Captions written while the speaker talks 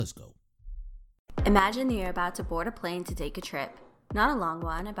Imagine that you're about to board a plane to take a trip. Not a long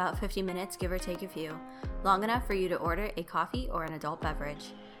one, about 50 minutes, give or take a few. Long enough for you to order a coffee or an adult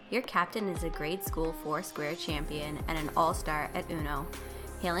beverage. Your captain is a grade school four-square champion and an all-star at Uno.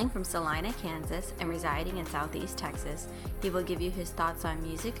 Hailing from Salina, Kansas, and residing in Southeast Texas, he will give you his thoughts on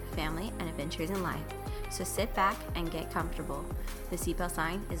music, family, and adventures in life. So sit back and get comfortable. The seatbelt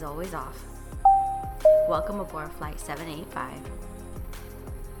sign is always off. Welcome aboard Flight 785.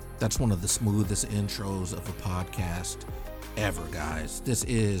 That's one of the smoothest intros of a podcast ever, guys. This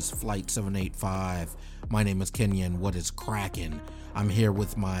is Flight 785. My name is Kenyon. What is cracking? I'm here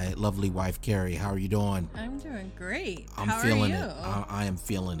with my lovely wife, Carrie. How are you doing? I'm doing great. How feeling are you? I am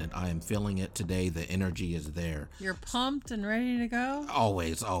feeling it. I am feeling it today. The energy is there. You're pumped and ready to go?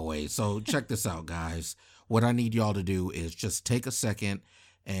 Always. So check this out, guys. What I need y'all to do is just take a second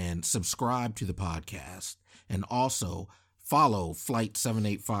and subscribe to the podcast. And also follow Flight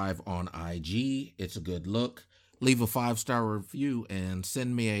 785 on IG. It's a good look. Leave a 5-star review and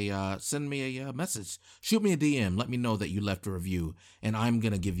send me a message. Shoot me a DM. Let me know that you left a review, and I'm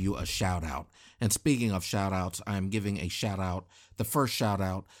gonna give you a shout out. And speaking of shout outs, I'm giving a shout out. The first shout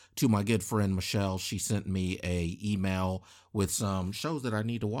out to my good friend Michelle. She sent me a email with some shows that I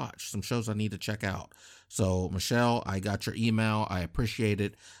need to watch, some shows I need to check out. So Michelle, I got your email. I appreciate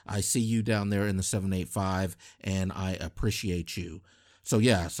it. I see you down there in the 785, and I appreciate you. So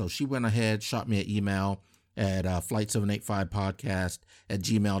yeah, so she went ahead, shot me an email at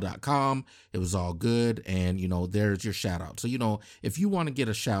flight785podcast@gmail.com. It was all good. And, there's your shout out. So, if you want to get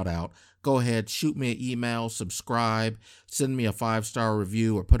a shout out, go ahead, shoot me an email, subscribe, send me a 5-star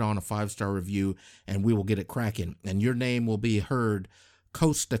review or put on a 5-star review, and we will get it cracking. And your name will be heard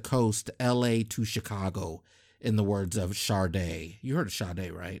coast to coast, LA to Chicago, in the words of Sade. You heard of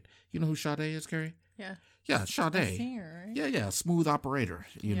Sade, right? You know who Sade is, Carrie? Yeah. Yeah, Sade. Singer, right? Yeah, smooth operator,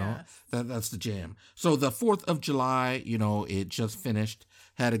 Yes. know. That's the jam. So the 4th of July, it just finished.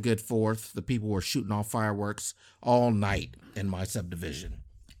 Had a good 4th. The people were shooting off fireworks all night in my subdivision.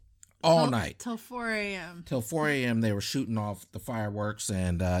 All night. Till 4 a.m. Till 4 a.m. they were shooting off the fireworks,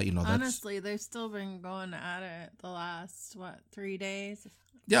 and, that's... Honestly, they've still been going at it the last, 3 days?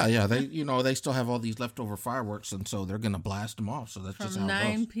 Yeah, they still have all these leftover fireworks, and so they're going to blast them off, so that's From just how it goes.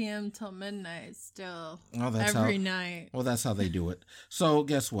 9 p.m. till midnight still, that's every night. Well, that's how they do it. So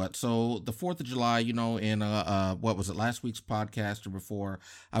guess what? So the 4th of July, in what was it, last week's podcast or before,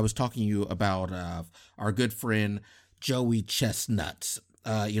 I was talking to you about our good friend Joey Chestnuts,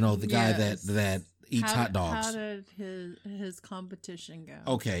 the guy that eats hot dogs. How did his competition go?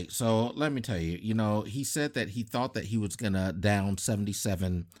 Okay, so let me tell you, he said that he thought that he was going to down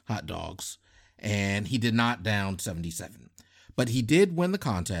 77 hot dogs, and he did not down 77. But he did win the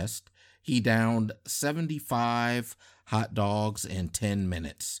contest. He downed 75 hot dogs in 10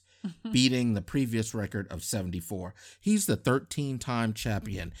 minutes, beating the previous record of 74. He's the 13-time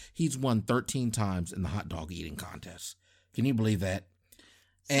champion. He's won 13 times in the hot dog eating contest. Can you believe that?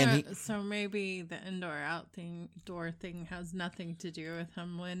 So maybe the indoor-outdoor thing has nothing to do with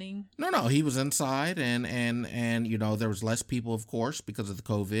him winning? No, he was inside, and there was less people, of course, because of the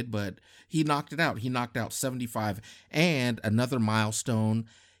COVID, but he knocked it out. He knocked out 75, and another milestone,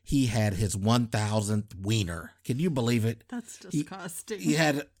 he had his 1,000th wiener. Can you believe it? That's disgusting. He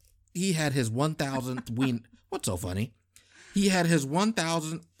had his 1,000th wiener. What's so funny? He had his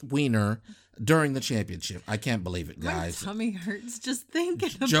 1,000th wiener during the championship. I can't believe it, guys. My tummy hurts just thinking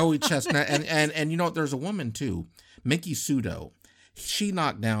about Joey Chestnut. And there's a woman too, Mickey Sudo. She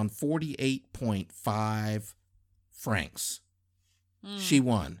knocked down 48.5 francs. She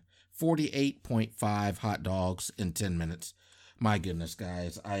won 48.5 hot dogs in 10 minutes. My goodness,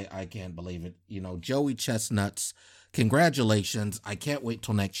 guys. I can't believe it. Joey Chestnuts, congratulations. I can't wait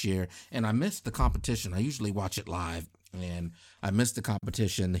till next year. And I missed the competition. I usually watch it live. And I missed the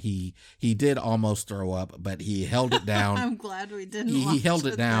competition. He did almost throw up, but he held it down. I'm glad we didn't. He held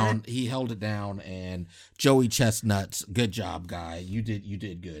it down. He held it down. And Joey Chestnuts, good job, guy. You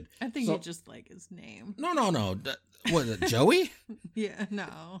did good. I think you just like his name. No. What is it, Joey? Yeah,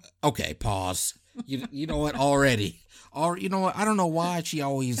 no. Okay, pause. You know what? Already. Or you know what? I don't know why she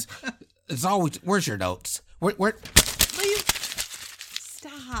always. It's always. Where's your notes? Where? Please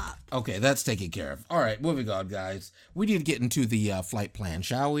stop. Okay, that's taken care of. All right, moving on, guys. We need to get into the flight plan,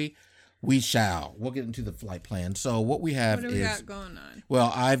 shall we? We shall. We'll get into the flight plan. So what we have what do we got going on?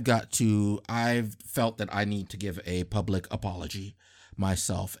 Well, I've felt that I need to give a public apology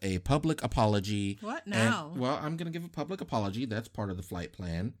myself. A public apology. What now? I'm going to give a public apology. That's part of the flight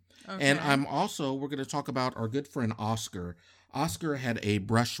plan. Okay. And we're going to talk about our good friend Oscar. Oscar had a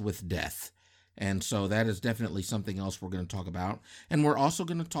brush with death. And so that is definitely something else we're going to talk about. And we're also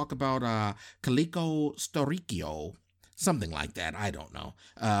going to talk about Calico Storicchio, something like that. I don't know.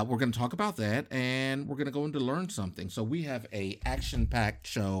 We're going to talk about that, and we're going to go into learn something. So we have a action-packed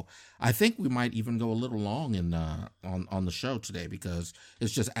show. I think we might even go a little long on the show today because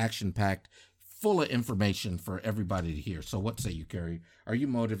it's just action-packed, full of information for everybody to hear. So what say you, Carrie? Are you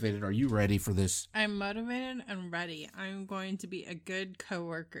motivated? Are you ready for this? I'm motivated and ready. I'm going to be a good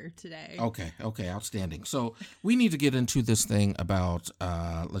coworker today. Okay, outstanding. So we need to get into this thing about,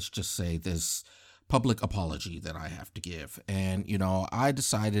 let's just say, this public apology that I have to give. And, I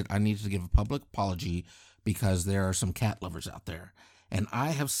decided I needed to give a public apology because there are some cat lovers out there. And I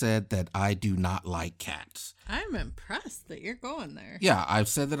have said that I do not like cats. I'm impressed that you're going there. Yeah, I've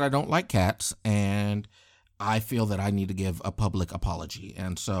said that I don't like cats, and I feel that I need to give a public apology.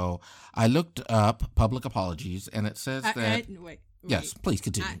 And so I looked up public apologies, and it says that... Wait. Yes, please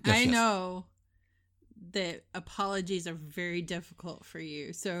continue. I know that apologies are very difficult for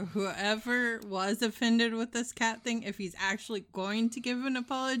you. So whoever was offended with this cat thing, if he's actually going to give an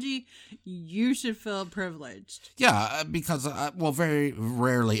apology, you should feel privileged. Yeah, because, very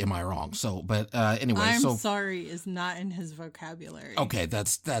rarely am I wrong. So, but anyway. I'm sorry is not in his vocabulary. Okay,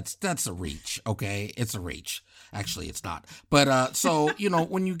 that's a reach. Okay, it's a reach. Actually, it's not. But so,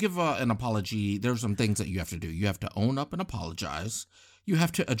 when you give an apology, there's some things that you have to do. You have to own up and apologize. You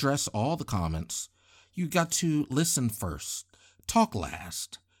have to address all the comments. You got to listen first, talk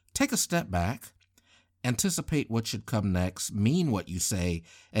last, take a step back, anticipate what should come next, mean what you say,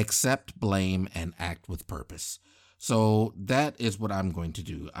 accept blame, and act with purpose. So that is what I'm going to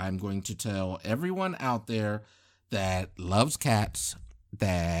do. I'm going to tell everyone out there that loves cats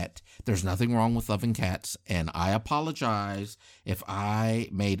that there's nothing wrong with loving cats, and I apologize if I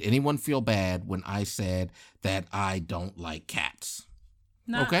made anyone feel bad when I said that I don't like cats.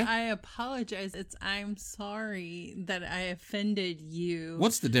 Okay. I apologize. I'm sorry that I offended you.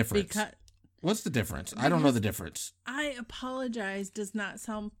 What's the difference? What's the difference? I don't know the difference. I apologize does not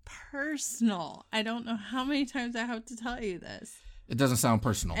sound personal. I don't know how many times I have to tell you this. It doesn't sound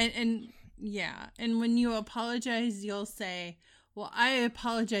personal. And when you apologize, you'll say, well, I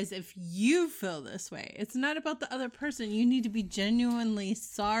apologize if you feel this way. It's not about the other person. You need to be genuinely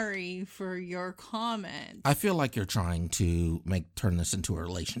sorry for your comment. I feel like you're trying to turn this into a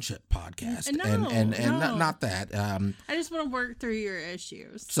relationship podcast. No, and no. Not that. I just want to work through your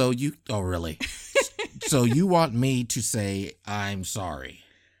issues. Really? So you want me to say I'm sorry?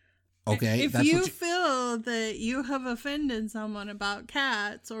 Okay. If you feel that you have offended someone about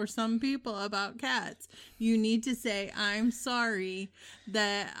cats or some people about cats, you need to say, I'm sorry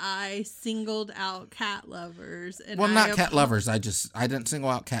that I singled out cat lovers. Not cat lovers. I didn't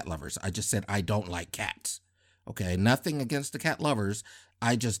single out cat lovers. I just said I don't like cats. Okay. Nothing against the cat lovers.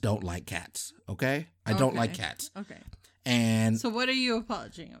 I just don't like cats. Okay. I don't like cats. Okay. And so what are you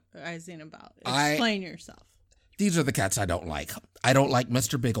apologizing about? Explain yourself. These are the cats I don't like. I don't like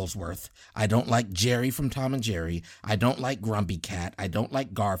Mr. Bigglesworth. I don't like Jerry from Tom and Jerry. I don't like Grumpy Cat. I don't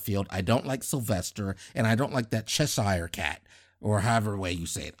like Garfield. I don't like Sylvester. And I don't like that Cheshire Cat, or however way you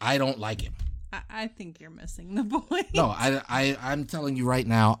say it. I don't like him. I think you're missing the point. No, I'm telling you right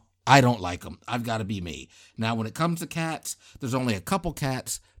now, I don't like them. I've got to be me. Now, when it comes to cats, there's only a couple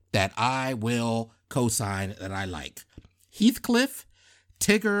cats that I will co-sign that I like. Heathcliff,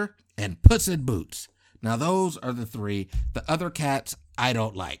 Tigger, and Puss in Boots. Now, those are the three. The other cats, I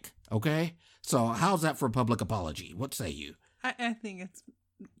don't like. Okay? So, how's that for a public apology? What say you? I think it's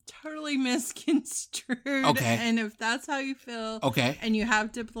totally misconstrued. Okay. And if that's how you feel, okay, and you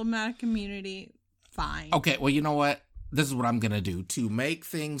have diplomatic immunity, fine. Okay, well, you know what? This is what I'm going to do. To make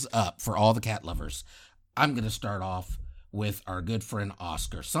things up for all the cat lovers, I'm going to start off with our good friend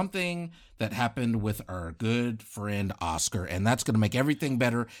Oscar. Something that happened with our good friend Oscar, and that's going to make everything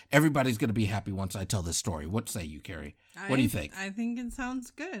better. Everybody's going to be happy once I tell this story. What say you, Carrie? What do you think? I think it sounds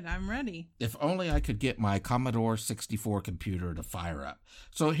good. I'm ready. If only I could get my Commodore 64 computer to fire up.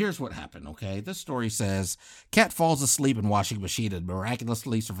 So here's what happened, okay? This story says, cat falls asleep in washing machine and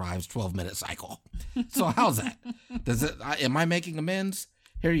miraculously survives 12-minute cycle. So how's that? Am I making amends?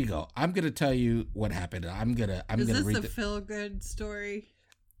 Here you go. I'm going to tell you what happened. I'm going to read Is this a feel-good story?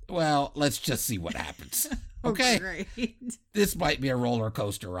 Well, let's just see what happens. Okay? Great. This might be a roller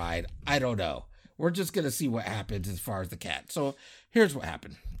coaster ride. I don't know. We're just going to see what happens as far as the cat. So here's what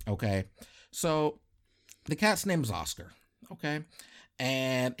happened. Okay? So the cat's name is Oscar. Okay?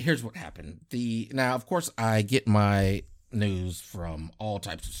 And here's what happened. Now, of course, I get my news from all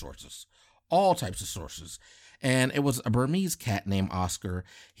types of sources. all types of sources. And it was a Burmese cat named Oscar.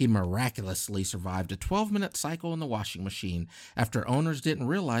 He miraculously survived a 12-minute cycle in the washing machine after owners didn't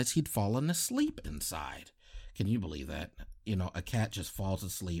realize he'd fallen asleep inside. Can you believe that? You know, a cat just falls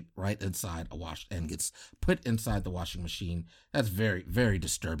asleep right inside a wash and gets put inside the washing machine. That's very, very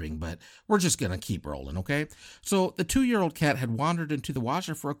disturbing, but we're just going to keep rolling, okay? So the 2-year-old cat had wandered into the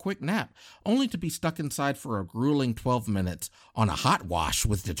washer for a quick nap, only to be stuck inside for a grueling 12 minutes on a hot wash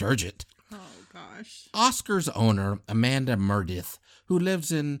with detergent. Oh, gosh. Oscar's owner, Amanda Murdith, who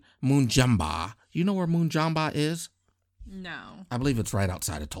lives in Moonjamba. You know where Moonjamba is? No. I believe it's right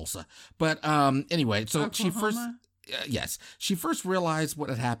outside of Tulsa. But anyway, so Oklahoma? she first realized what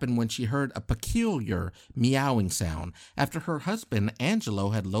had happened when she heard a peculiar meowing sound after her husband, Angelo,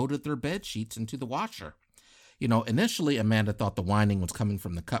 had loaded their bed sheets into the washer. You know, initially Amanda thought the whining was coming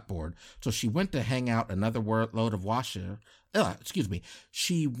from the cupboard, so she went to hang out another load of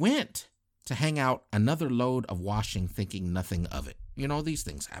She went to hang out another load of washing, thinking nothing of it. You know, these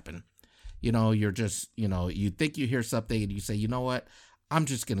things happen. You know, you're just, you know, you think you hear something and you say, you know what, I'm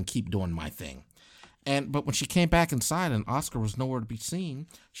just going to keep doing my thing. But when she came back inside and Oscar was nowhere to be seen,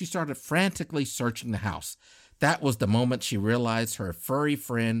 she started frantically searching the house. That was the moment she realized her furry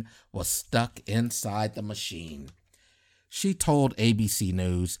friend was stuck inside the machine. She told ABC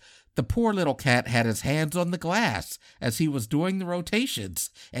News, the poor little cat had his hands on the glass as he was doing the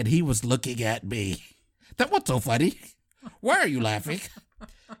rotations, and he was looking at me. What's so funny? Why are you laughing?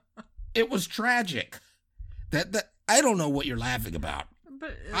 It was tragic. I don't know what you're laughing about.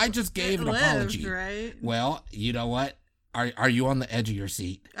 But I just gave an apology. Right? Well, you know what? Are you on the edge of your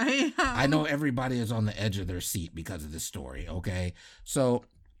seat? I am. I know everybody is on the edge of their seat because of this story, okay? So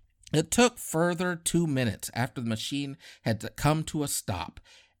it took further 2 minutes after the machine had to come to a stop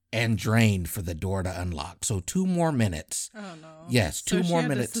and drained for the door to unlock. So 2 more minutes. Oh, no. Yes, two more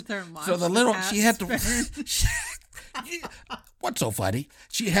minutes. So she had to... What's so funny?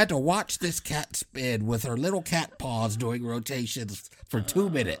 She had to watch this cat spin with her little cat paws doing rotations for 2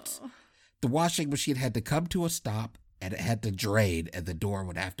 minutes. The washing machine had to come to a stop and it had to drain and the door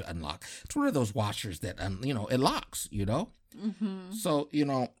would have to unlock. It's one of those washers that, it locks, you know? Mm-hmm. So,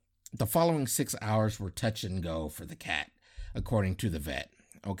 the following 6 hours were touch and go for the cat, according to the vet,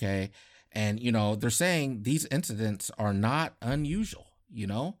 okay? And, they're saying these incidents are not unusual,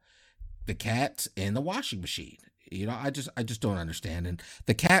 The cat's in the washing machine. I just don't understand. And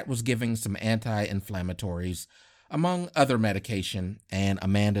the cat was giving some anti-inflammatories, among other medication, and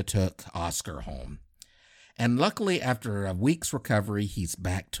Amanda took Oscar home. And luckily, after a week's recovery, he's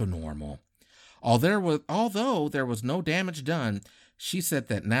back to normal. Although there was no damage done, she said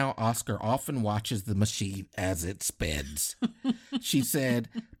that now Oscar often watches the machine as it spins. She said,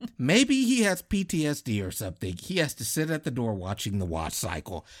 maybe he has PTSD or something. He has to sit at the door watching the wash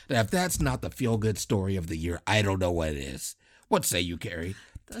cycle. Now, if that's not the feel-good story of the year, I don't know what it is. What say you, Carrie?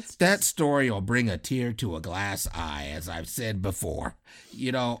 That story will bring a tear to a glass eye, as I've said before.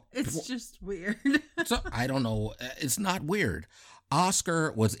 It's just weird. So I don't know. It's not weird.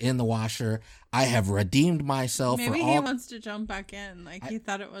 Oscar was in the washer. I have redeemed myself. Maybe he wants to jump back in. He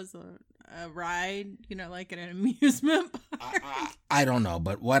thought it was a ride, like at an amusement park. I don't know.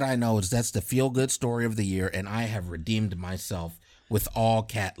 But what I know is that's the feel-good story of the year, and I have redeemed myself with all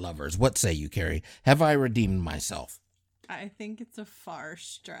cat lovers. What say you, Carrie? Have I redeemed myself? I think it's a far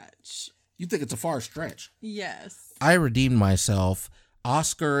stretch. You think it's a far stretch? Yes. I redeemed myself.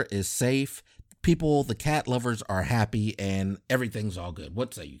 Oscar is safe. People, the cat lovers are happy and everything's all good.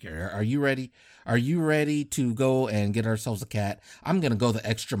 What say you, Carrie? Are you ready? Are you ready to go and get ourselves a cat? I'm going to go the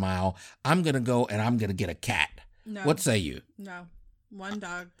extra mile. I'm going to go and I'm going to get a cat. No. What say you? No. One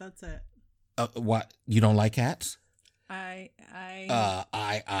dog. That's it. What? You don't like cats? I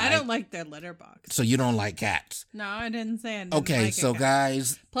don't like their litter box. So you don't like cats? No, I didn't say I didn't okay, like so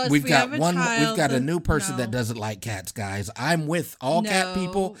guys, Plus, we've got a new that, person that doesn't like cats, guys. I'm with all cat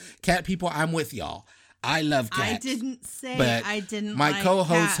people. Cat people, I'm with y'all. I love cats. I didn't say but I didn't my like co-host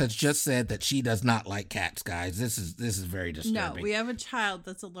cats. has just said that she does not like cats, guys. This is very disturbing. No, we have a child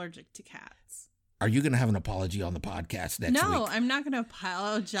that's allergic to cats. Are you going to have an apology on the podcast next week? No, I'm not going to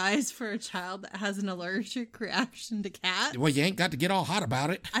apologize for a child that has an allergic reaction to cats. Well, you ain't got to get all hot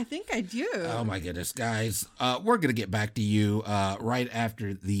about it. I think I do. Oh, my goodness, guys. We're going to get back to you right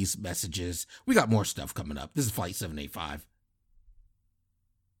after these messages. We got more stuff coming up. This is Flight 785.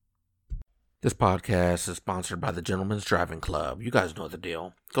 This podcast is sponsored by the Gentleman's Driving Club. You guys know the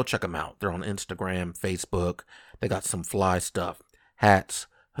deal. Go check them out. They're on Instagram, Facebook. They got some fly stuff. Hats,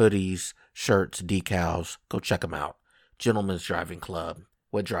 hoodies, shirts, decals. Go check them out. Gentleman's Driving Club.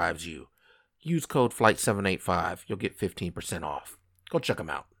 What drives you? Use code FLIGHT785. You'll get 15% off. Go check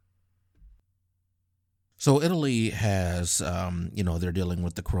them out. So Italy has, they're dealing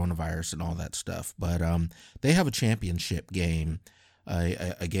with the coronavirus and all that stuff, but they have a championship game,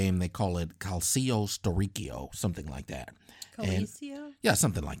 a game they call it Calcio Storico, something like that. Calcio? Yeah,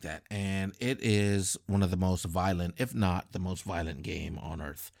 something like that. And it is one of the most violent, if not the most violent game on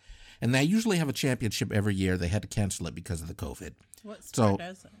earth. And they usually have a championship every year. They had to cancel it because of the COVID. What sport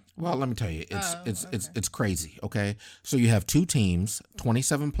is it? Well, let me tell you, it's crazy. Okay, so you have two teams,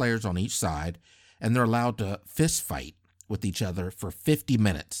 27 players on each side, and they're allowed to fist fight with each other for 50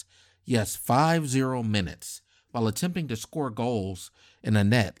 minutes. Yes, 50 minutes, while attempting to score goals in a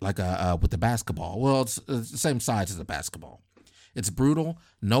net like with the basketball. Well, it's the same size as a basketball. It's brutal.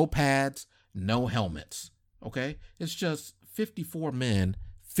 No pads, no helmets. Okay, it's just 54 men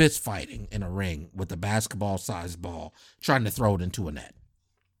fist fighting in a ring with a basketball-sized ball, trying to throw it into a net.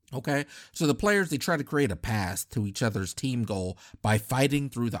 Okay, so the players, they try to create a pass to each other's team goal by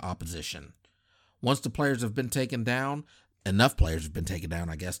fighting through the opposition. Once the players have been taken down, enough players have been taken down,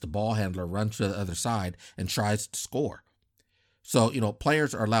 I guess, the ball handler runs to the other side and tries to score. So,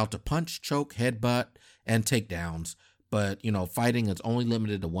 players are allowed to punch, choke, headbutt, and takedowns, but, fighting is only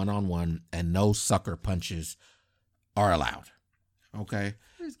limited to one-on-one, and no sucker punches are allowed. Okay?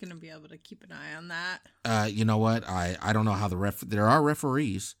 Who's going to be able to keep an eye on that? You know what? I don't know how there are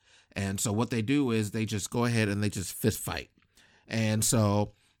referees, and so what they do is they just go ahead and they just fist fight. And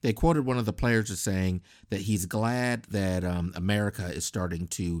so they quoted one of the players as saying that he's glad that America is starting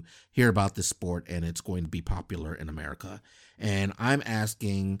to hear about this sport and it's going to be popular in America. And I'm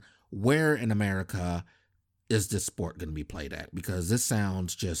asking, where in America is this sport going to be played at? Because this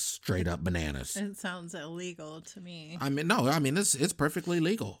sounds just straight up bananas. It sounds illegal to me. It's perfectly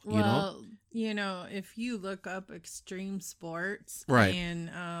legal. Well, if you look up extreme sports, right,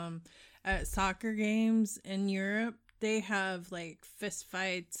 and at soccer games in Europe, they have like fist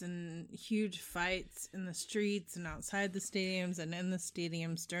fights and huge fights in the streets and outside the stadiums and in the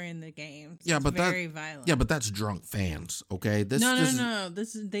stadiums during the games. Yeah, it's but very violent. Yeah, but that's drunk fans. Okay, no.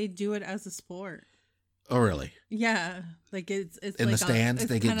 They do it as a sport. Oh, really? Yeah, like it's in like the stands.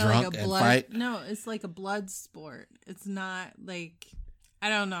 They get drunk and blood, fight. No, it's like a blood sport. It's not like, I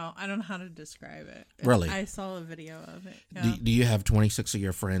don't know how to describe it. Really? I saw a video of it. Yeah. Do you have 26 of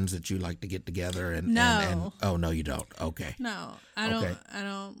your friends that you like to get together and? No. Oh no, you don't. Okay. No, I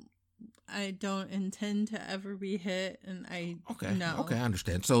don't intend to ever be hit, and no. Okay, I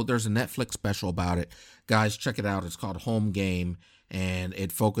understand. So there's a Netflix special about it, guys. Check it out. It's called Home Game, and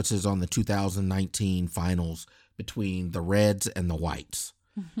it focuses on the 2019 finals between the Reds and the Whites.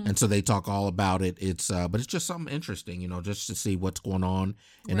 Mm-hmm. And so they talk all about it. But it's just something interesting, just to see what's going on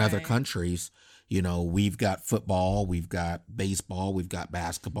in other countries. We've got football, we've got baseball, we've got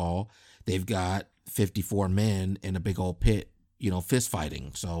basketball. They've got 54 men in a big old pit, fist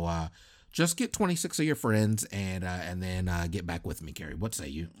fighting. So just get 26 of your friends and then get back with me, Carrie. What say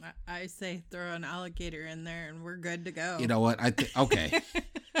you? I say throw an alligator in there and we're good to go. You know what? Okay.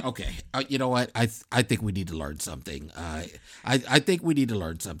 Okay. You know what? I think we need to learn something. I think we need to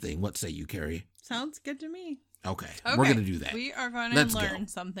learn something. What say you, Carrie? Sounds good to me. Okay. We're going to do that. We are going to learn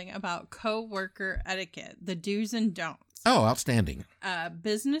something about coworker etiquette, the do's and don'ts. Oh, outstanding.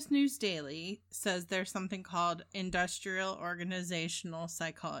 Business News Daily says there's something called industrial organizational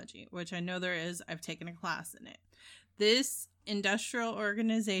psychology, which I know there is. I've taken a class in it. This industrial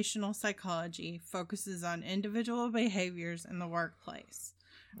organizational psychology focuses on individual behaviors in the workplace.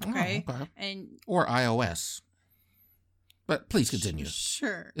 Okay. Oh, okay. And or iOS. But please continue.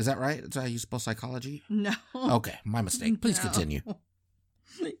 Sure. Is that right? Is that how you spell psychology? No. Okay, my mistake. Please continue.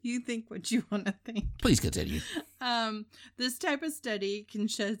 You think what you want to think. Please continue. This type of study can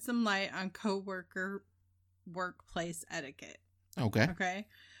shed some light on coworker workplace etiquette. Okay. Okay.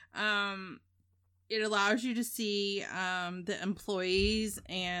 It allows you to see the employees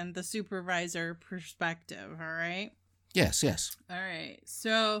and the supervisor perspective. All right. Yes. All right.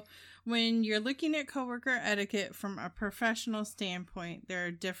 So when you're looking at coworker etiquette from a professional standpoint, there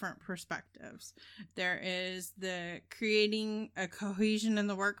are different perspectives. There is the creating a cohesion in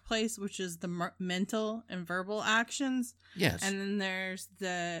the workplace, which is the mental and verbal actions. Yes. And then there's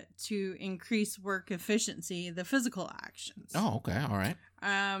the to increase work efficiency, the physical actions. Oh, okay. All right.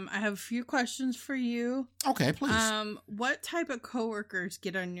 I have a few questions for you. Okay, please. What type of coworkers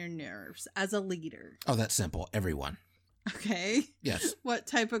get on your nerves as a leader? Oh, that's simple. Everyone. Okay. Yes. What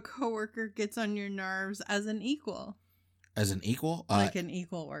type of coworker gets on your nerves as an equal? As an equal? Like an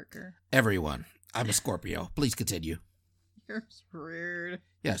equal worker. Everyone. I'm a Scorpio. Please continue. You're rude.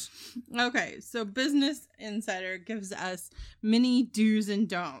 Yes. Okay, so Business Insider gives us many do's and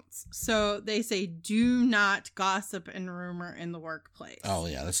don'ts. So they say do not gossip and rumor in the workplace. Oh,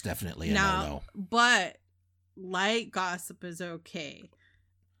 yeah, that's definitely a no-no. But light gossip is okay,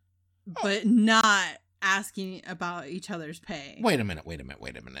 but not asking about each other's pay. Wait a minute.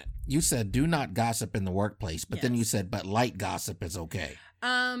 You said do not gossip in the workplace, but then you said, but light gossip is okay.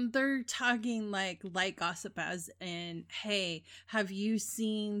 They're talking like light gossip as in, hey, have you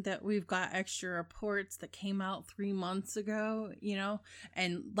seen that we've got extra reports that came out 3 months ago, you know?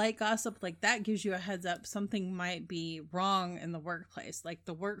 And light gossip like that gives you a heads up something might be wrong in the workplace, like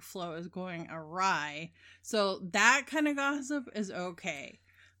the workflow is going awry. So that kind of gossip is okay.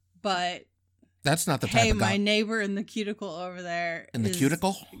 But that's not the type hey, of my neighbor in the cuticle over there. In the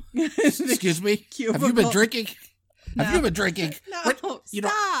cuticle? Excuse me? Have you been drinking? No. Have you been drinking? No,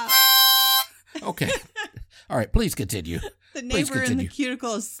 stop. Okay. All right, please continue. The neighbor in the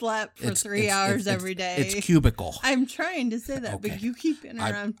cuticle has slept for 3 hours every day. It's cubicle. I'm trying to say that, but you keep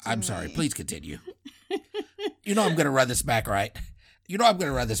interrupting I'm sorry. Please continue. You know I'm going to run this back, right? You know I'm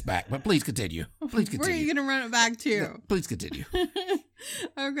going to run this back, but please continue. Please continue. Where are you going to run it back to? Please continue.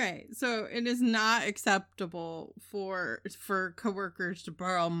 Okay, so it is not acceptable for coworkers to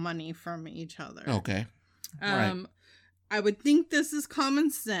borrow money from each other. Okay. Right. I would think this is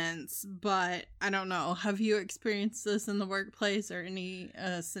common sense, but I don't know. Have you experienced this in the workplace or any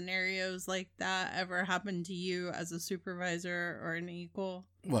scenarios like that ever happened to you as a supervisor or an equal?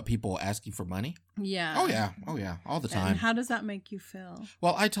 What, people asking for money? Yeah. Oh, yeah. All the time. And how does that make you feel?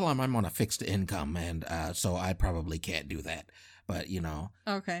 Well, I tell them I'm on a fixed income, and so I probably can't do that. But, you know,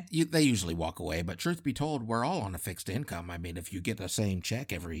 okay. They usually walk away. But truth be told, we're all on a fixed income. I mean, if you get the same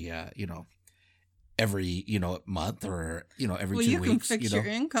check every month or, every 2 weeks. You can fix your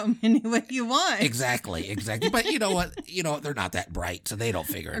income any way you want. Exactly. But you know what? They're not that bright, so they don't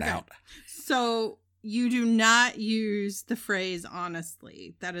figure it out. So you do not use the phrase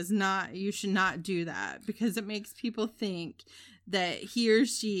honestly. You should not do that because it makes people think that he or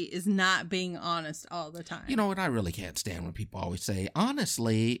she is not being honest all the time. You know what? I really can't stand when people always say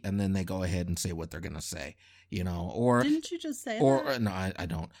honestly, and then they go ahead and say what they're going to say. Or didn't you just say or that? No, I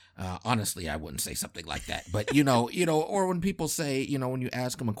don't. Honestly, I wouldn't say something like that. But or when people say, when you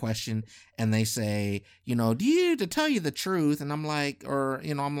ask them a question and they say, to tell you the truth, and I'm like,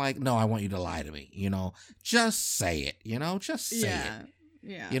 I'm like, no, I want you to lie to me. Just say it. Just say it.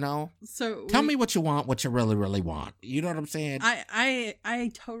 Yeah. So tell me what you want, what you really, really want. You know what I'm saying?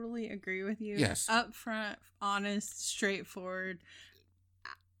 I totally agree with you. Yes. Upfront, honest, straightforward.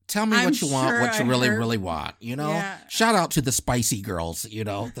 Tell me what you want, what you really, really want. Yeah. Shout out to the Spicy Girls.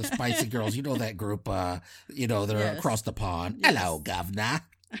 The Spicy Girls. That group. They're across the pond. Yes. Hello, governor.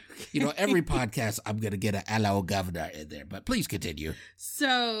 Okay. Every podcast I'm gonna get a hello, governor in there. But please continue.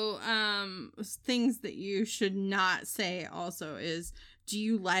 So, things that you should not say also is, do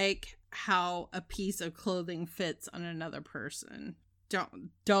you like how a piece of clothing fits on another person?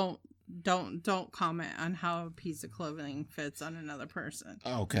 Don't comment on how a piece of clothing fits on another person.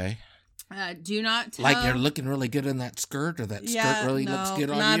 Okay. Do not tell... Like you're looking really good in that skirt, or that skirt really looks good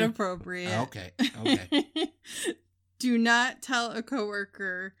on you? Not appropriate. Okay. Do not tell a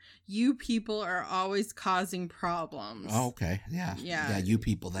coworker, you people are always causing problems. Oh, okay. Yeah, you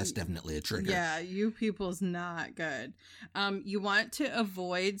people, that's definitely a trigger. Yeah, you people's not good. You want to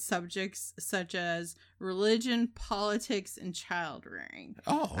avoid subjects such as religion, politics, and child rearing.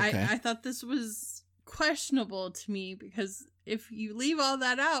 Oh, okay. I thought this was questionable to me because if you leave all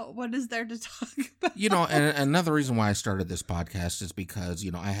that out, what is there to talk about? And another reason why I started this podcast is because,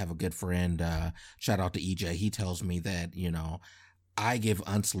 I have a good friend, shout out to EJ. He tells me that, I give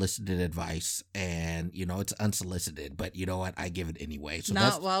unsolicited advice, and it's unsolicited, but you know what? I give it anyway. So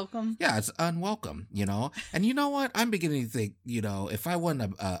not welcome. Yeah, it's unwelcome. And you know what? I'm beginning to think, if I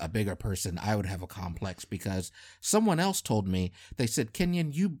wasn't a bigger person, I would have a complex because someone else told me, they said,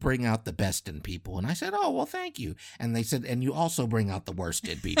 Kenyon, you bring out the best in people, and I said, oh well, thank you. And they said, and you also bring out the worst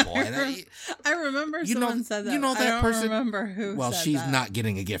in people. And I remember someone said that. That I don't person. Remember who. Well, said she's that. not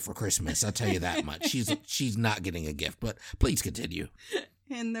getting a gift for Christmas. I'll tell you that much. She's not getting a gift. But please continue.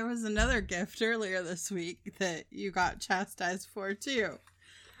 And there was another gift earlier this week that you got chastised for too.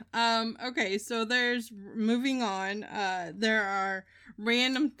 Okay, so there's moving on. There are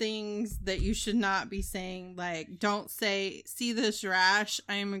random things that you should not be saying, like don't say, see this rash,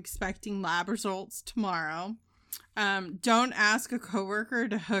 I am expecting lab results tomorrow. Don't ask a coworker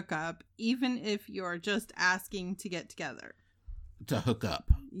to hook up, even if you're just asking to get together. To hook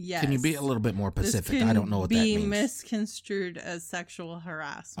up. Yes. Can you be a little bit more specific? I don't know what that means. Be misconstrued as sexual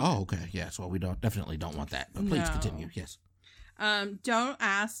harassment. Oh, okay. Yes. Well, we definitely don't want that. But please continue. Yes. Don't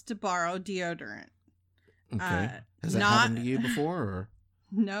ask to borrow deodorant. Okay. Has that happened to you before? Or?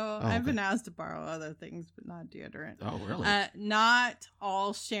 No, I've been asked to borrow other things, but not deodorant. Oh, really? Not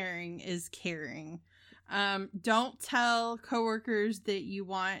all sharing is caring. Don't tell coworkers that you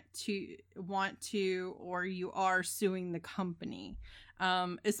want to, or you are suing the company.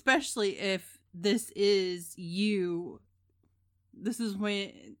 Especially if this is you. This is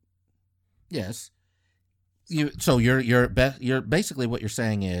when. Yes. You're basically what you're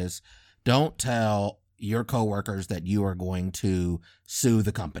saying is, don't tell your coworkers that you are going to sue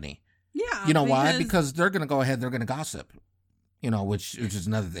the company. Yeah. You know why? Because they're going to go ahead. They're going to gossip. Which is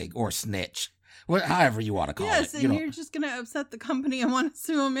another thing, or snitch. However you want to call it. Yes, and you're just going to upset the company and want to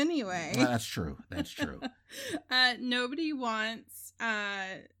sue them anyway. That's true. Nobody wants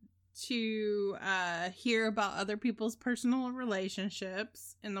to hear about other people's personal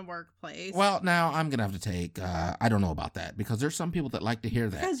relationships in the workplace. Well, now I'm going to have to take, I don't know about that, because there's some people that like to hear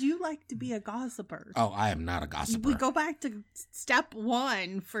that. Because you like to be a gossiper. Oh, I am not a gossiper. We go back to step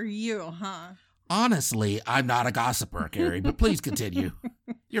 1 for you, huh? Honestly, I'm not a gossiper, Carrie, but please continue.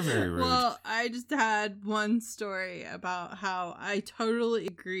 You're very rude. Well, I just had one story about how I totally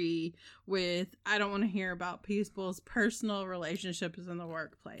agree with, I don't want to hear about people's personal relationships in the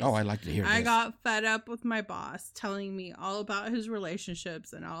workplace. Oh, I'd like to hear this. I got fed up with my boss telling me all about his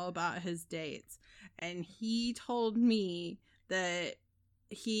relationships and all about his dates. And he told me that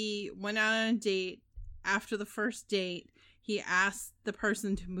he went out on a date. After the first date, he asked the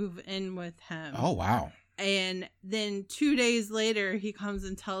person to move in with him. Oh, wow. And then 2 days later, he comes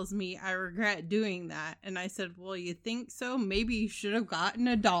and tells me, I regret doing that. And I said, well, you think so? Maybe you should have gotten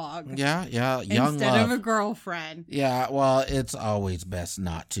a dog. Yeah. Young instead love. of a girlfriend. Yeah, well, it's always best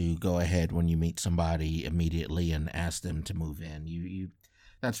not to go ahead when you meet somebody immediately and ask them to move in. You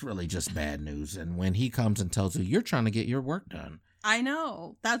that's really just bad news. And when he comes and tells you, you're trying to get your work done. I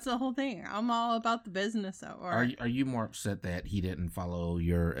know. That's the whole thing. I'm all about the business. Are you more upset that he didn't follow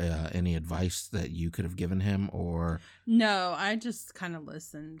your any advice that you could have given him, or? No, I just kind of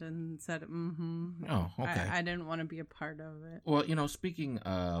listened and said, mm-hmm. Oh, okay. I didn't want to be a part of it. Well, speaking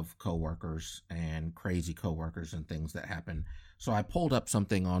of coworkers and crazy coworkers and things that happen, so I pulled up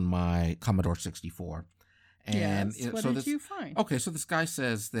something on my Commodore 64. And yes. What did you find? Okay, so this guy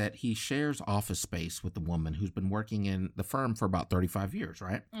says that he shares office space with a woman who's been working in the firm for about 35 years,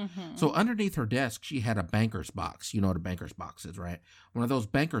 right? Mm-hmm. So underneath her desk, she had a banker's box. You know what a banker's box is, right? One of those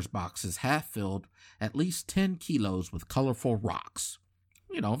banker's boxes half filled at least 10 kilos with colorful rocks.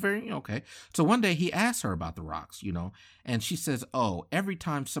 Very okay. So one day he asked her about the rocks, and she says, oh, every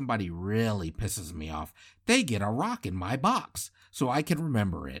time somebody really pisses me off, they get a rock in my box so I can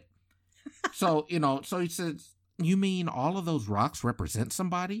remember it. So he says, you mean all of those rocks represent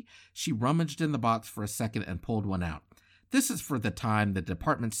somebody? She rummaged in the box for a second and pulled one out. This is for the time the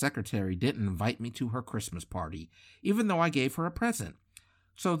department secretary didn't invite me to her Christmas party, even though I gave her a present.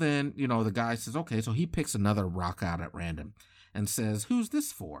 So then, the guy says, okay, so he picks another rock out at random and says, who's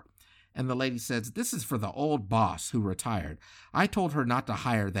this for? And the lady says, this is for the old boss who retired. I told her not to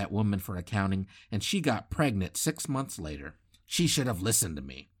hire that woman for accounting, and she got pregnant 6 months later. She should have listened to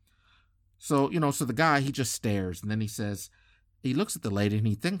me. So, so the guy, he just stares, and then he looks at the lady, and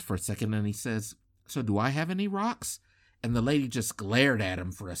he thinks for a second, and he says, so do I have any rocks? And the lady just glared at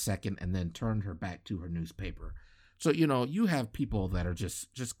him for a second and then turned her back to her newspaper. So, you have people that are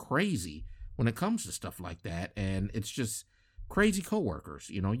just crazy when it comes to stuff like that, and it's just crazy coworkers.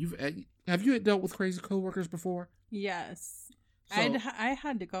 Have you dealt with crazy coworkers before? Yes. So, I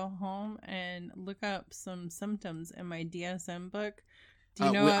had to go home and look up some symptoms in my DSM book. Do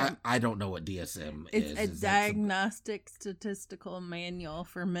you know I don't know what DSM is. It's a diagnostic statistical manual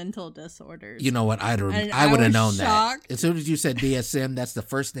for mental disorders. You know what? I would have known shocked. That. As soon as you said DSM, that's the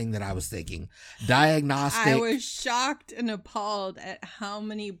first thing that I was thinking. Diagnostic. I was shocked and appalled at how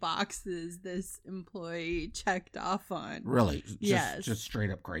many boxes this employee checked off on. Really? Yes. Just straight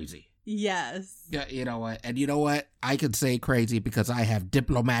up crazy. Yes. Yeah, you know what? And you know what? I could say crazy because I have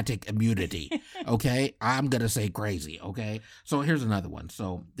diplomatic immunity. Okay? I'm going to say crazy. Okay? So here's another one.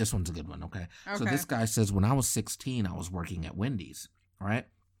 So this one's a good one. Okay? So this guy says, when I was 16, I was working at Wendy's. All right?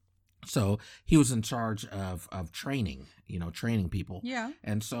 So he was in charge of training, training people. Yeah.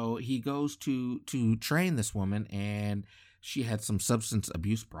 And so he goes to train this woman, and she had some substance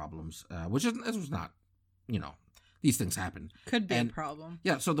abuse problems, this was not, these things happen. Could be a problem.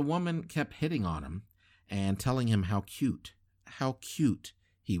 Yeah, so the woman kept hitting on him and telling him how cute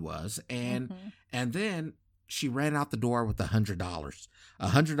he was. And then she ran out the door with $100.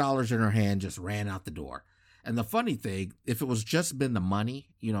 $100 in her hand, just ran out the door. And the funny thing, if it was just been the money,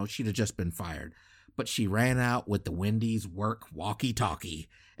 she'd have just been fired. But she ran out with the Wendy's work walkie-talkie.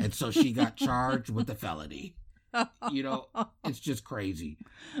 And so she got charged with a felony. You know, it's just crazy.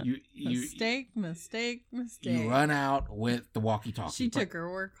 You mistake. You run out with the walkie-talkie. She took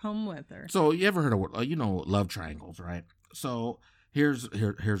her work home with her. So you ever heard of love triangles, right? So here's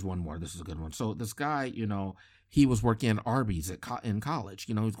one more. This is a good one. So this guy, he was working at Arby's in college.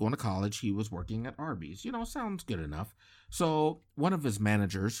 He was going to college. He was working at Arby's. Sounds good enough. So one of his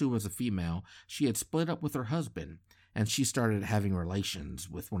managers, who was a female, she had split up with her husband, and she started having relations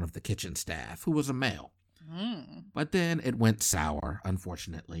with one of the kitchen staff, who was a male. But then it went sour,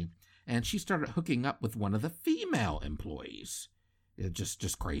 unfortunately, and she started hooking up with one of the female employees. It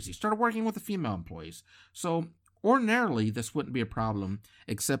just crazy. Started working with the female employees. So ordinarily, this wouldn't be a problem,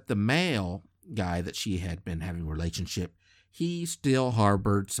 except the male guy that she had been having a relationship, he still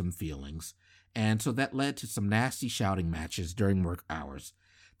harbored some feelings. And so that led to some nasty shouting matches during work hours.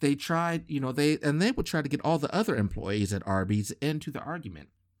 They tried, they would try to get all the other employees at Arby's into the argument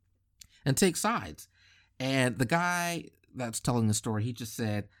and take sides. And the guy that's telling the story, he just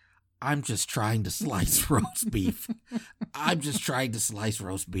said, "I'm just trying to slice roast beef. I'm just trying to slice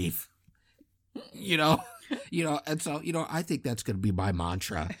roast beef." And so, I think that's going to be my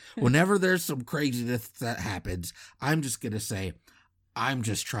mantra. Whenever there's some craziness that happens, I'm just going to say, "I'm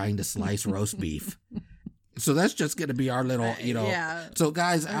just trying to slice roast beef." So that's just going to be our little, Yeah. So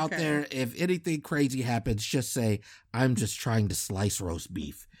guys out there, if anything crazy happens, just say, "I'm just trying to slice roast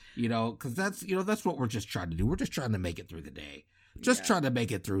beef." Because that's what we're just trying to do. We're just trying to make it through the day. Just trying to make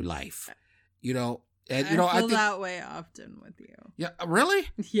it through life. And I feel that way often with you. Yeah, really?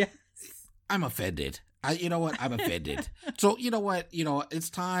 Yes. I'm offended. I'm offended. So, it's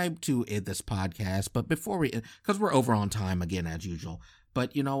time to end this podcast. But before because we're over on time again, as usual.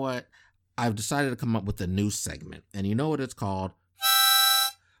 But you know what? I've decided to come up with a new segment. And you know what it's called?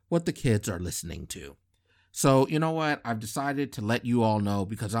 What the kids are listening to. So, you know what? I've decided to let you all know,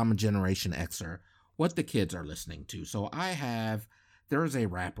 because I'm a Generation Xer, what the kids are listening to. So there's a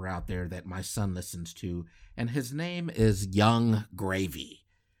rapper out there that my son listens to, and his name is Yung Gravy.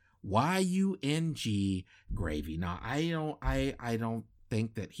 Yung Gravy. Now, I don't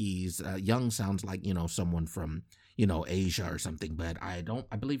think that he's Young sounds like, someone from, Asia or something, but I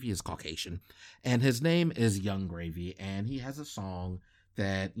believe he is Caucasian. And his name is Yung Gravy, and he has a song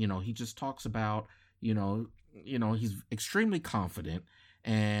that, he just talks about, he's extremely confident,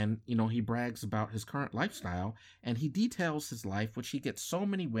 and, he brags about his current lifestyle, and he details his life, which he gets so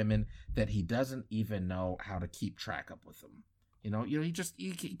many women that he doesn't even know how to keep track up with them.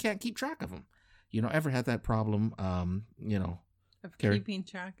 He can't keep track of them. Ever had that problem, Of Carrie? Keeping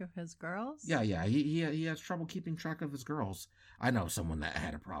track of his girls? Yeah. He has trouble keeping track of his girls. I know someone that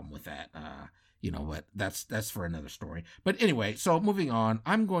had a problem with that. But that's for another story. But anyway, so moving on,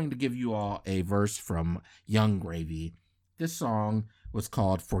 I'm going to give you all a verse from Yung Gravy. This song was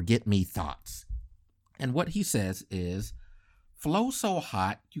called "Forget Me Thoughts." And what he says is, "Flow so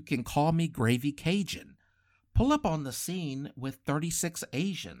hot, you can call me Gravy Cajun. Pull up on the scene with 36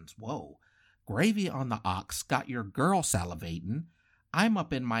 Asians. Whoa. Gravy on the ox got your girl salivating. I'm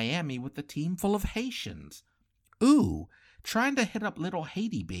up in Miami with a team full of Haitians. Ooh, trying to hit up little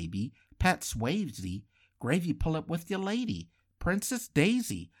Haiti baby, Pat Swayze. Gravy pull up with your lady, Princess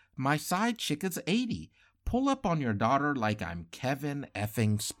Daisy. My side chick is 80. Pull up on your daughter like I'm Kevin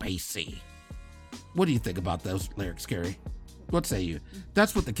effing Spacey." What do you think about those lyrics, Carrie? What say you?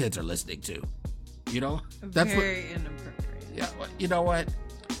 That's what the kids are listening to. That's very inappropriate. Yeah, you know what?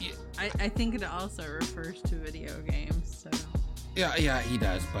 I think it also refers to video games, so. Yeah, he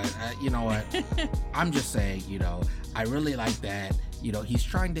does. But you know what? I'm just saying, I really like that. He's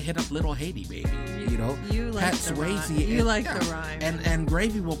trying to hit up little Haiti baby. You like Pat the Swayze. rhyme. You like the rhyme. And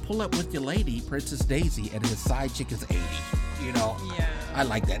Gravy will pull up with your lady, Princess Daisy, and his side chick is 80. Yeah. I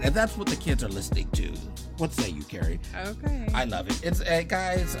like that. And that's what the kids are listening to. What say you, Carrie? Okay. I love it. It's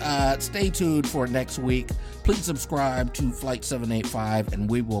guys, stay tuned for next week. Please subscribe to Flight 785, and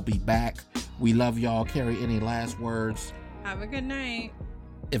we will be back. We love y'all. Carrie, any last words? Have a good night.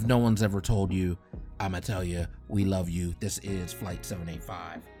 If no one's ever told you, I'm going to tell you, we love you. This is Flight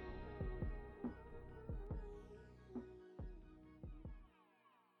 785.